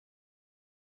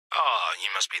Ah, you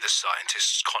must be the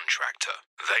scientist's contractor.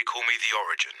 They call me the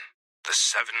Origin. The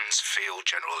Sevens Field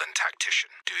General and Tactician.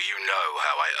 Do you know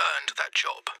how I earned that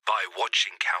job? By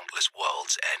watching countless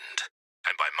worlds end.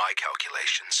 And by my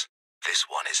calculations, this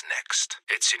one is next.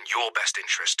 It's in your best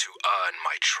interest to earn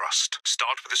my trust.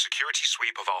 Start with a security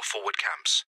sweep of our forward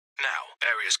camps. Now,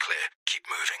 area's clear. Keep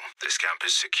moving. This camp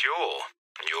is secure.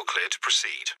 You're clear to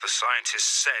proceed. The scientist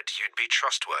said you'd be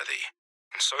trustworthy.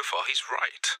 And so far he's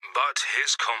right. But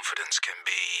his confidence can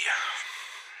be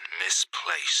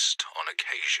misplaced on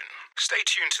occasion. Stay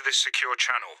tuned to this secure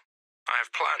channel. I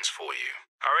have plans for you.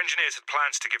 Our engineers had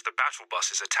plans to give the battle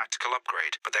buses a tactical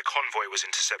upgrade, but their convoy was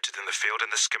intercepted in the field and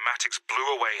the schematics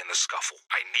blew away in the scuffle.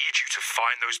 I need you to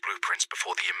find those blueprints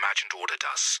before the imagined order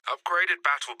does. Upgraded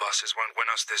battle buses won't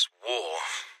win us this war,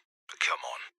 but come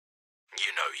on.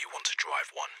 You know you want to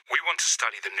drive one. We want to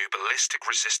study the new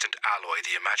ballistic-resistant alloy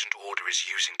the imagined order is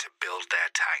using to build their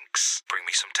tanks. Bring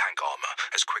me some tank armor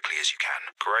as quickly as you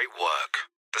can. Great work.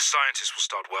 The scientists will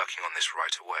start working on this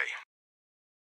right away.